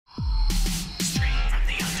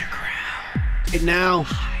right now,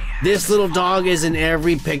 this little dog is in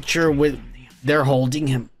every picture with they're holding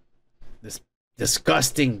him. This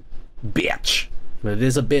disgusting bitch. But it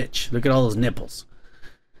is a bitch. Look at all those nipples.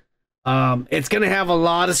 It's gonna have a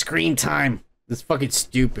lot of screen time. It's fucking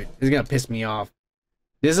stupid. It's gonna piss me off.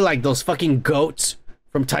 This is like those fucking goats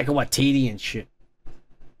from Taika Waititi and shit.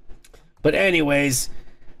 But anyways,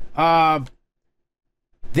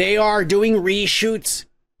 they are doing reshoots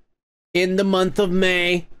in the month of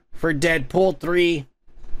May for Deadpool 3.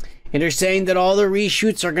 And they're saying that all the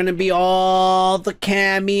reshoots are going to be all the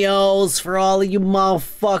cameos for all of you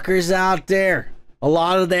motherfuckers out there. A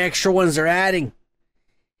lot of the extra ones are adding.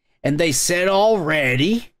 And they said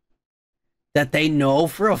already that they know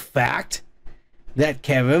for a fact that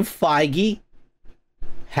Kevin Feige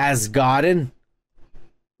has gotten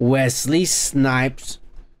Wesley Snipes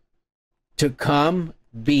to come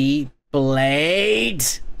be Blade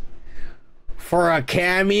for a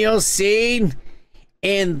cameo scene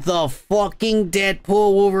in the fucking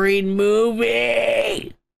Deadpool Wolverine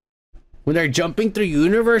movie. When they're jumping through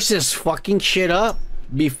universes, fucking shit up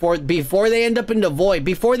before they end up in the void.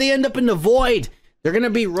 Before they end up in the void, they're gonna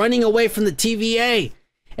be running away from the TVA,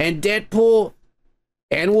 and Deadpool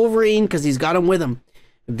and Wolverine, because he's got him with him,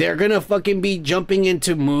 they're gonna fucking be jumping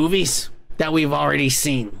into movies that we've already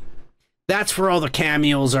seen. That's where all the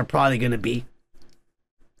cameos are probably gonna be.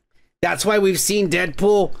 That's why we've seen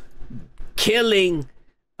Deadpool killing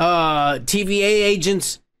TVA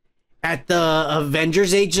agents at the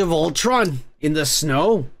Avengers Age of Ultron in the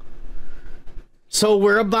snow. So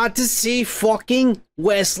we're about to see fucking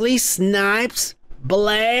Wesley Snipes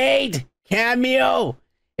Blade cameo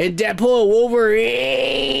in Deadpool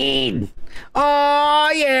Wolverine.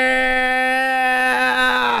 Oh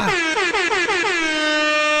yeah!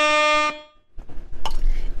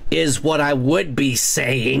 Is what I would be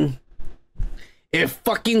saying if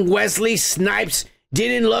fucking Wesley Snipes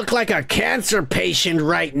didn't look like a cancer patient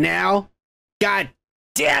right now. God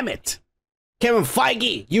damn it. Kevin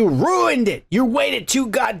Feige, you ruined it. You waited too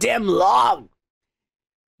goddamn long.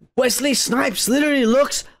 Wesley Snipes literally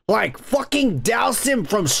looks like fucking Dhalsim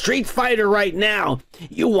from Street Fighter right now.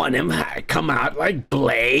 You want him to come out like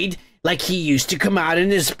Blade, like he used to come out in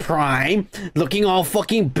his prime, looking all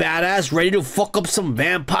fucking badass, ready to fuck up some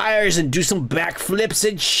vampires and do some backflips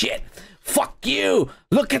and shit. Fuck you.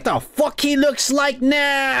 Look at the fuck he looks like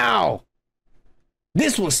now.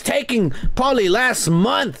 This was taken probably last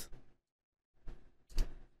month.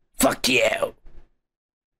 Fuck you.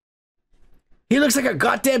 He looks like a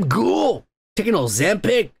goddamn ghoul. Taking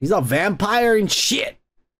Ozempic. He's a vampire and shit.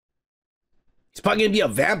 He's probably gonna be a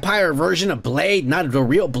vampire version of Blade, not the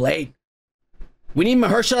real Blade. We need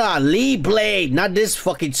Mahershala Ali Blade, not this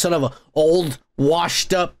fucking son of a old,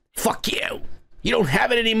 washed up. Fuck you. You don't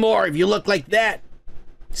have it anymore if you look like that.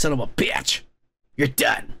 Son of a bitch. You're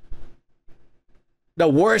done. The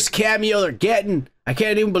worst cameo they're getting. I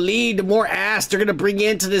can't even believe the more ass they're gonna bring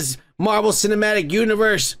into this Marvel Cinematic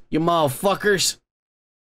Universe, you motherfuckers.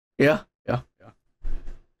 Yeah.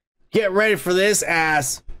 Get ready for this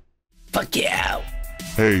ass. Fuck yeah.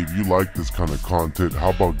 Hey, if you like this kind of content,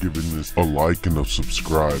 how about giving this a like and a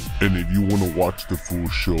subscribe? And if you want to watch the full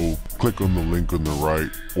show, click on the link on the right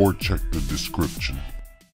or check the description.